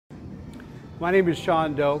My name is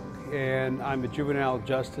Doak, and I'm a Juvenile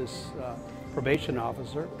Justice Probation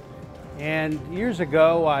Officer. And years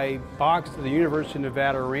ago, I boxed at the University of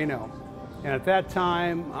Nevada, Reno. And at that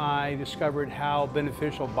time, I discovered how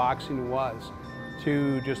beneficial boxing was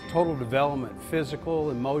to just total development,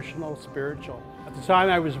 physical, emotional, spiritual. At the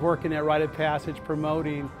time, I was working at Rite of Passage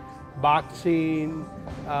promoting boxing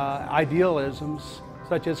idealisms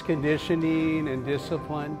such as conditioning and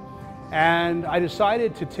discipline. And I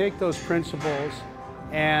decided to take those principles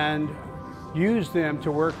and use them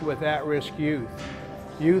to work with at-risk youth.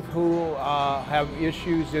 Youth who have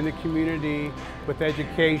issues in the community with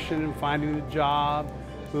education and finding a job,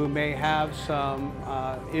 who may have some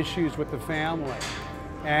issues with the family.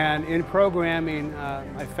 And in programming,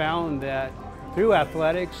 I found that through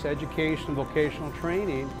athletics, education, vocational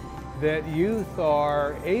training, that youth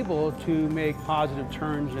are able to make positive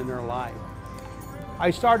turns in their life. I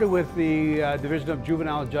started with the Division of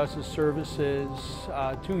Juvenile Justice Services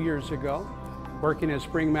 2 years ago, working at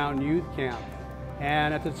Spring Mountain Youth Camp.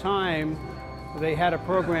 And at the time, they had a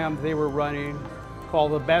program they were running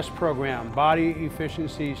called the BEST program, Body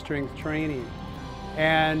Efficiency Strength Training,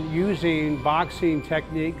 and using boxing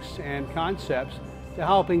techniques and concepts to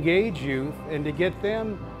help engage youth and to get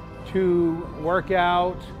them to work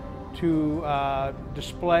out, to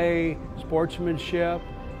display sportsmanship,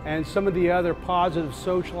 and some of the other positive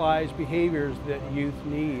socialized behaviors that youth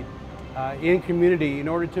need in community in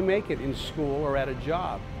order to make it in school or at a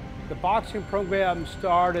job. The boxing program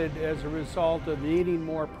started as a result of needing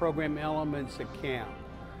more program elements at camp.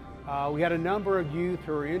 We had a number of youth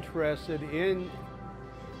who were interested in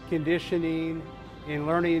conditioning, in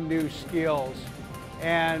learning new skills.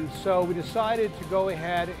 And so we decided to go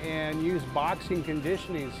ahead and use boxing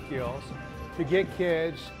conditioning skills to get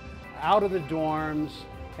kids out of the dorms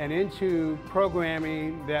and into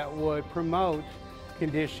programming that would promote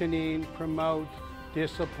conditioning, promote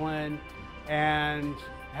discipline, and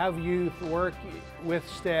have youth work with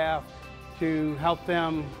staff to help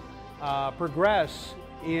them progress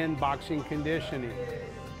in boxing conditioning.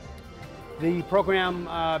 The program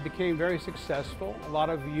became very successful. A lot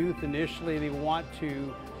of youth initially, they want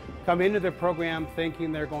to come into the program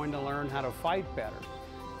thinking they're going to learn how to fight better.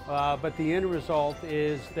 But the end result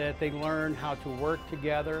is that they learn how to work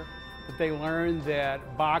together, that they learn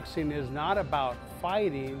that boxing is not about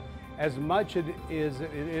fighting as much as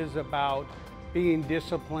it is about being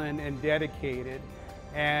disciplined and dedicated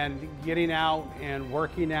and getting out and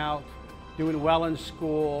working out, doing well in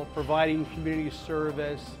school, providing community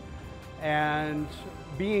service, and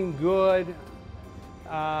being good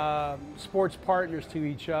sports partners to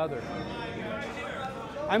each other.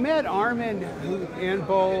 I met Armin and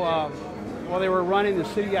Bo while they were running the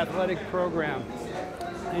city athletic program.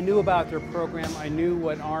 I knew about their program. I knew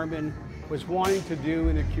what Armin was wanting to do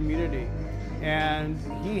in the community. And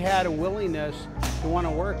he had a willingness to want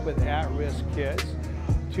to work with at-risk kids,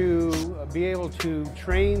 to be able to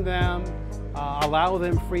train them, allow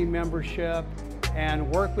them free membership, and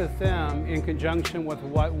work with them in conjunction with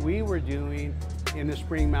what we were doing in the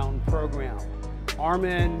Spring Mountain program.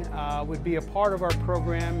 Armin would be a part of our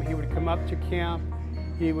program. He would come up to camp.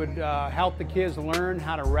 He would help the kids learn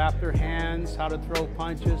how to wrap their hands, how to throw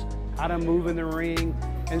punches, how to move in the ring.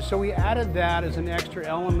 And so we added that as an extra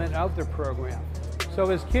element of the program.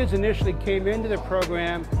 So as kids initially came into the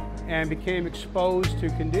program and became exposed to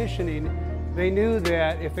conditioning, they knew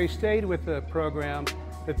that if they stayed with the program,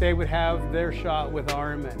 that they would have their shot with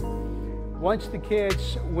Armin. Once the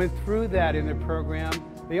kids went through that in the program,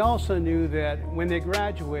 they also knew that when they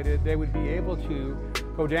graduated, they would be able to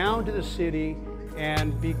go down to the city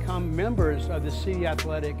and become members of the city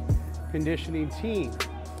athletic conditioning team.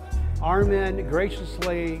 Armin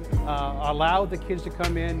graciously allowed the kids to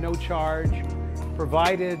come in, no charge,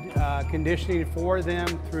 provided conditioning for them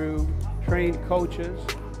through trained coaches,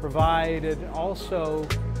 provided also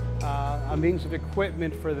a means of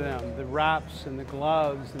equipment for them, the wraps and the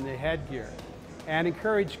gloves and the headgear, and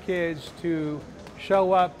encourage kids to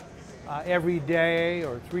show up every day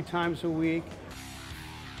or 3 times a week.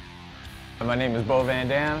 My name is Bo Van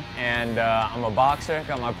Damme, and I'm a boxer.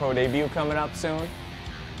 Got my pro debut coming up soon.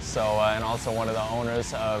 So, and also one of the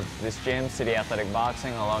owners of this gym, City Athletic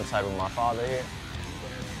Boxing, alongside with my father here.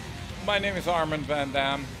 My name is Armin Van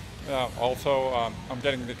Damme. I'm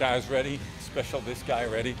getting the guys ready, especially this guy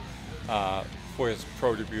ready, for his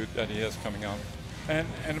pro debut that he has coming up.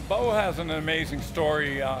 And Bo has an amazing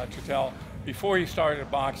story to tell. Before he started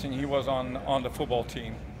boxing, he was on the football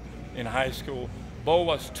team in high school. Bo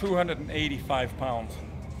was 285 pounds.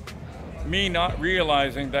 Me not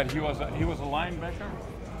realizing that he was a linebacker.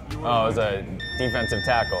 Oh, it was a defensive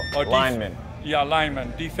tackle, lineman. Yeah,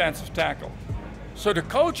 lineman, defensive tackle. So the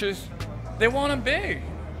coaches, they want him big.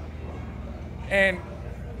 And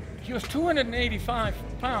he was 285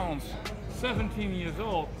 pounds, 17 years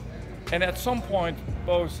old. And at some point,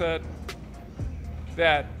 Bo said,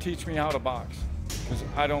 "Dad, teach me how to box. Because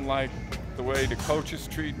I don't like the way the coaches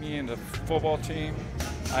treat me and the football team.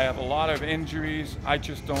 I have a lot of injuries. I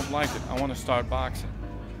just don't like it. I want to start boxing."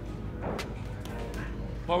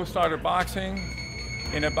 Bo started boxing.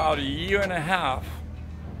 In about a year and a half,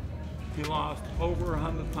 he lost over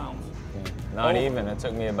 100 pounds. Not even. It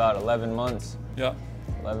took me about 11 months. Yeah.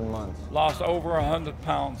 11 months. Lost over 100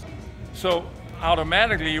 pounds. So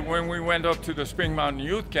automatically, when we went up to the Spring Mountain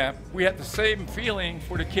Youth Camp, we had the same feeling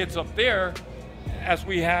for the kids up there as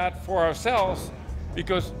we had for ourselves,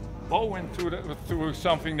 because Bo went through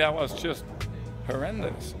something that was just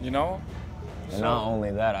horrendous, you know? And not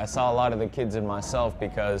only that, I saw a lot of the kids in myself,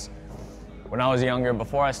 because when I was younger,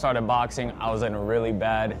 before I started boxing, I was in a really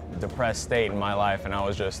bad, depressed state in my life, and I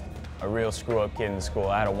was just a real screw-up kid in school.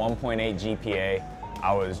 I had a 1.8 GPA.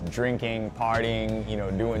 I was drinking, partying, you know,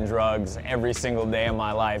 doing drugs every single day of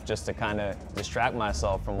my life just to kind of distract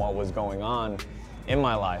myself from what was going on in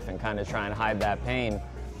my life and kind of try and hide that pain.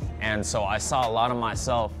 And so I saw a lot of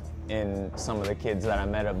myself in some of the kids that I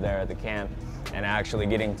met up there at the camp, and actually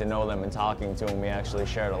getting to know them and talking to them, we actually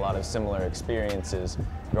shared a lot of similar experiences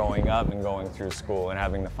growing up and going through school and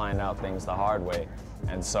having to find out things the hard way.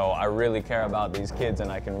 And so I really care about these kids,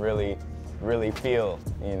 and I can really feel,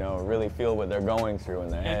 you know, really feel what they're going through in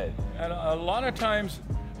their head. And a lot of times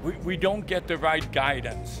we don't get the right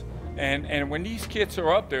guidance. And when these kids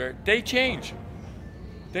are up there, they change.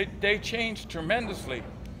 They change tremendously.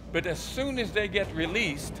 But as soon as they get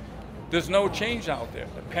released, there's no change out there.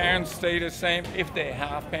 The parents stay the same, if they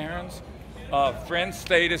have parents. Friends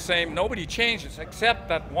stay the same. Nobody changes except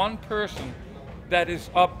that one person that is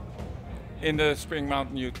up in the Spring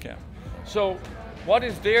Mountain Youth Camp. So what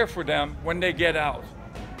is there for them when they get out?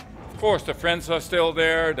 Of course, the friends are still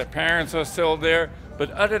there, the parents are still there,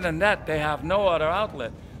 but other than that, they have no other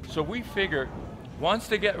outlet. So we figure once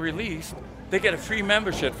they get released, they get a free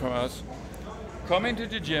membership from us, come into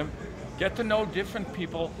the gym, get to know different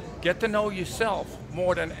people, get to know yourself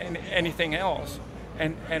more than anything else,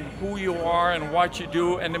 and who you are and what you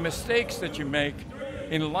do and the mistakes that you make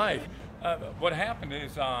in life. What happened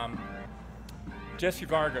is Jesse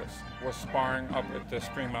Vargas was sparring up at the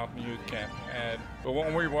Spring Mountain Youth Camp, but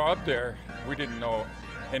when we were up there, we didn't know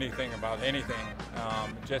anything about anything.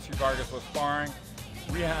 Jesse Vargas was sparring.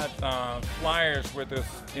 We had flyers with us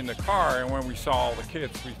in the car, and when we saw all the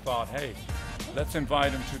kids, we thought, hey, let's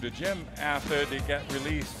invite them to the gym after they get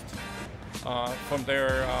released from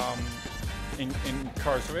their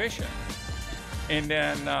incarceration. And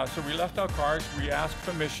then, so we left our cards. We asked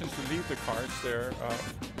permission to leave the cards there,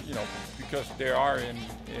 you know, because they are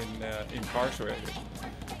incarcerated.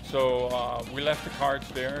 So we left the cards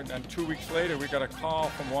there, and then 2 weeks later, we got a call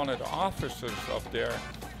from one of the officers up there,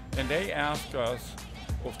 and they asked us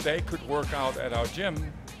if they could work out at our gym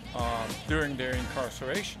during their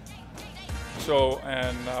incarceration. So,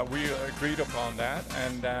 and we agreed upon that,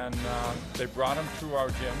 and then they brought them to our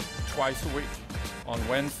gym twice a week, on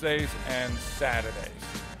Wednesdays and Saturdays.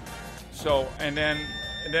 So, and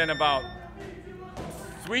then about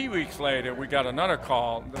 3 weeks later, we got another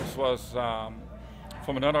call. This was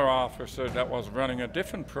from another officer that was running a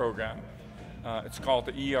different program. It's called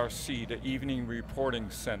the ERC, the Evening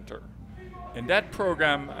Reporting Center. And that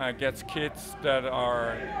program gets kids that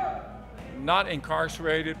are not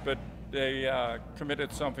incarcerated, but they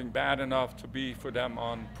committed something bad enough to be for them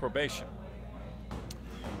on probation.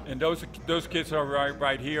 And those kids are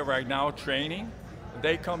right here, right now, training.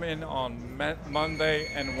 They come in on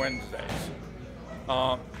Monday and Wednesdays.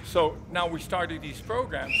 So now we started these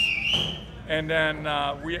programs, and then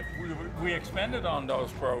we expanded on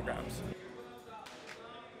those programs.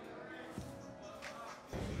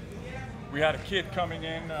 We had a kid coming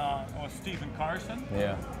in, was Stephen Carson.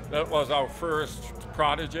 Yeah. That was our first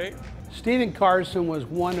prodigy. Stephen Carson was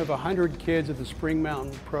one of 100 kids at the Spring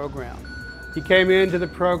Mountain program. He came into the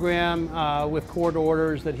program with court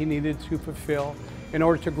orders that he needed to fulfill in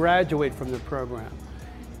order to graduate from the program.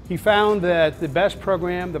 He found that the best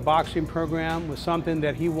program, the boxing program, was something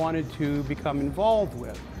that he wanted to become involved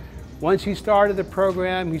with. Once he started the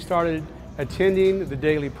program, he started attending the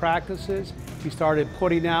daily practices. He started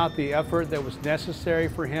putting out the effort that was necessary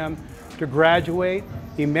for him to graduate.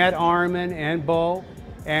 He met Armin and Bo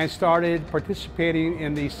and started participating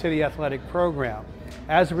in the city athletic program.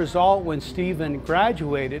 As a result, when Stephen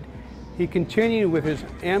graduated, he continued with his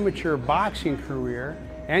amateur boxing career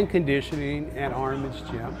and conditioning at Armin's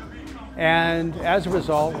gym. and as a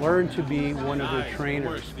result learned to be one of their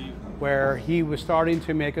trainers, where he was starting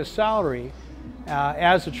to make a salary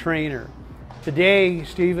as a trainer. Today,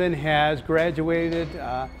 Stephen has graduated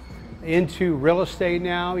into real estate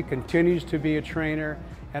now. He continues to be a trainer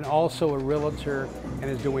and also a realtor, and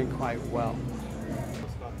is doing quite well.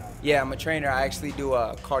 Yeah, I'm a trainer. I actually do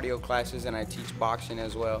cardio classes and I teach boxing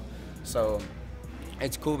as well. So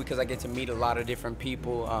it's cool because I get to meet a lot of different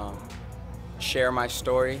people, share my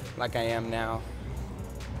story like I am now.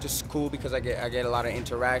 Just cool because I get a lot of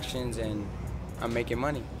interactions and I'm making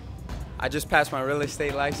money. I just passed my real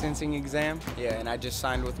estate licensing exam, yeah, and I just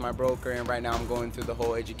signed with my broker, and right now I'm going through the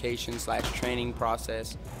whole education/training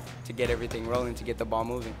process to get everything rolling, to get the ball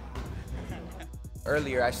moving.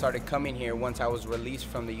 Earlier, I started coming here once I was released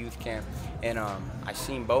from the youth camp, and I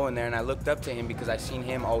seen Bo in there, and I looked up to him because I seen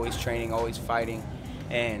him always training, always fighting,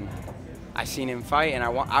 and I seen him fight, and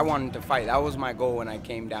I wanted to fight. That was my goal when I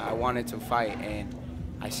came down. I wanted to fight, and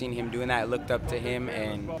I seen him doing that. I looked up to him,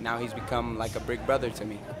 and now he's become like a big brother to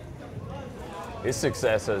me. His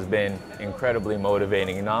success has been incredibly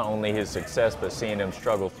motivating, not only his success, but seeing him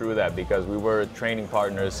struggle through that, because we were training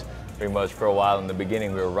partners pretty much for a while in the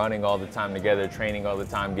beginning. We were running all the time together, training all the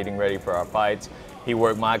time, getting ready for our fights. He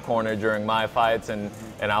worked my corner during my fights, and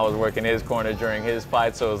I was working his corner during his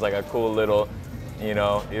fights, so it was like a cool little, you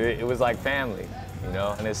know, it was like family, you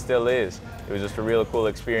know, and it still is. It was just a real cool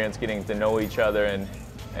experience getting to know each other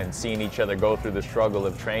and seeing each other go through the struggle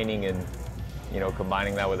of training, and you know,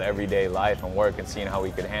 combining that with everyday life and work, and seeing how we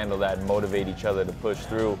could handle that and motivate each other to push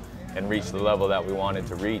through and reach the level that we wanted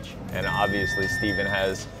to reach. And obviously Stephen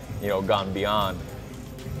has, you know, gone beyond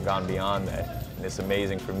that. And it's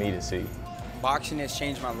amazing for me to see. Boxing has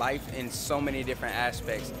changed my life in so many different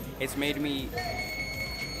aspects. It's made me,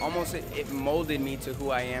 it molded me to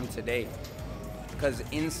who I am today. Because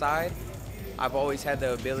inside, I've always had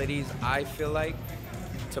the abilities, I feel like,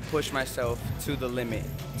 to push myself to the limit,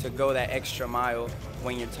 to go that extra mile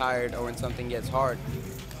when you're tired or when something gets hard.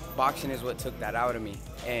 Boxing is what took that out of me.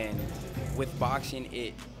 And with boxing,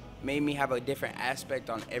 it made me have a different aspect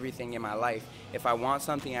on everything in my life. If I want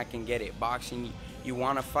something, I can get it. Boxing, you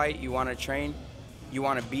want to fight, you want to train, you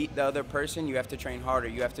want to beat the other person, you have to train harder.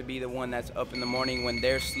 You have to be the one that's up in the morning when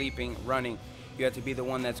they're sleeping, running. You have to be the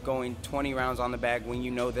one that's going 20 rounds on the bag when you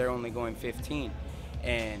know they're only going 15.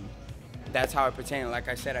 And that's how I pretend. Like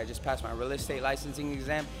I said, I just passed my real estate licensing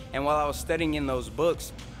exam, and while I was studying in those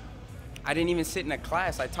books, I didn't even sit in a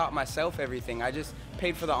class. I taught myself everything. I just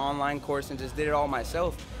paid for the online course and just did it all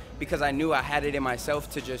myself, because I knew I had it in myself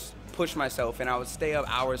to just push myself, and I would stay up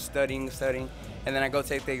hours studying, and then I go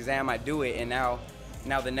take the exam, I do it, and now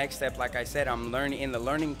the next step, like I said, I'm in the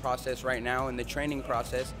learning process right now, in the training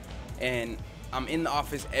process, and I'm in the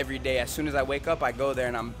office every day. As soon as I wake up, I go there,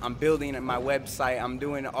 and I'm building my website. I'm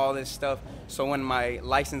doing all this stuff. So when my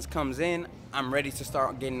license comes in, I'm ready to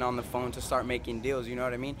start getting on the phone to start making deals, you know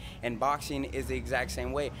what I mean? And boxing is the exact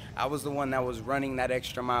same way. I was the one that was running that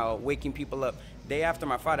extra mile, waking people up. Day after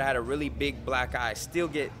my fight, I had a really big black eye.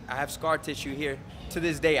 I have scar tissue here. To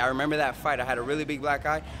this day, I remember that fight. I had a really big black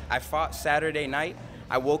eye. I fought Saturday night.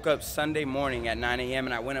 I woke up Sunday morning at 9 a.m.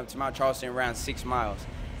 and I went up to Mount Charleston and ran 6 miles.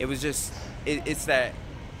 It was just, it's that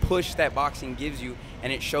push that boxing gives you,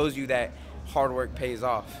 and it shows you that hard work pays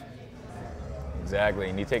off. Exactly,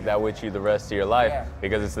 and you take that with you the rest of your life,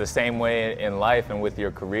 because it's the same way in life and with your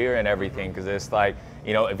career and everything, because it's like,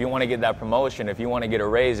 you know, if you want to get that promotion, if you want to get a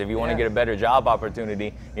raise, if you want to get a better job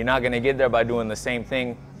opportunity, you're not going to get there by doing the same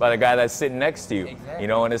thing by the guy that's sitting next to you. Exactly. You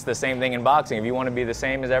know, and it's the same thing in boxing. If you want to be the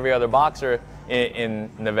same as every other boxer in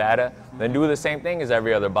Nevada, then do the same thing as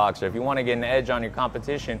every other boxer. If you want to get an edge on your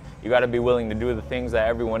competition, you got to be willing to do the things that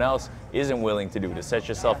everyone else isn't willing to do, to set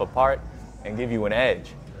yourself apart and give you an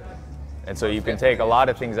edge. And so you can take a lot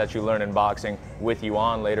of things that you learn in boxing with you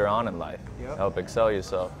on later on in life, help excel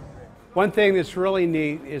yourself. One thing that's really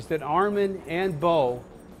neat is that Armin and Bo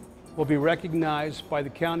will be recognized by the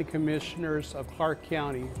county commissioners of Clark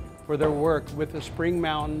County for their work with the Spring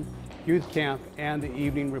Mountain Youth Camp and the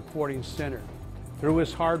Evening Reporting Center. Through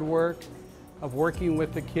his hard work of working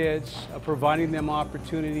with the kids, of providing them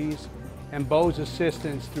opportunities, and Bo's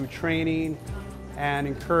assistance through training and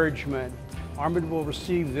encouragement, Armin will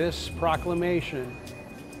receive this proclamation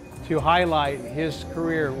to highlight his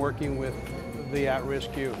career working with the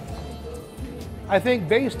at-risk youth. I think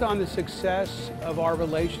based on the success of our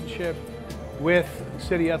relationship with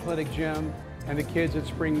City Athletic Gym and the kids at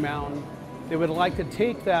Spring Mountain, they would like to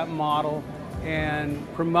take that model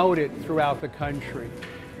and promote it throughout the country.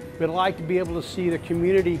 We'd like to be able to see the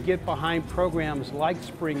community get behind programs like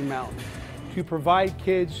Spring Mountain to provide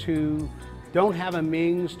kids who don't have a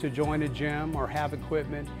means to join a gym or have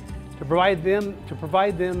equipment, To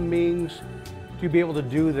provide them means to be able to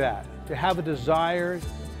do that, to have a desire.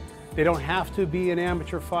 They don't have to be an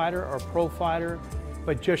amateur fighter or pro fighter,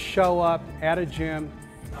 but just show up at a gym,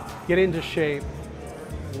 get into shape,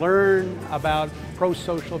 learn about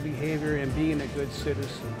pro-social behavior and being a good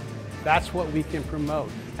citizen. That's what we can promote.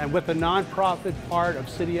 And with the nonprofit part of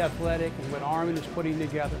City Athletic and what Armin is putting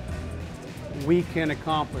together, we can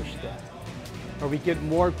accomplish that. Or we get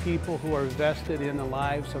more people who are vested in the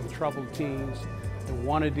lives of troubled teens and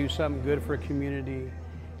want to do something good for a community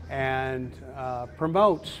and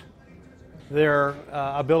promote their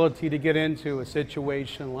ability to get into a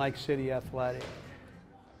situation like City Athletic.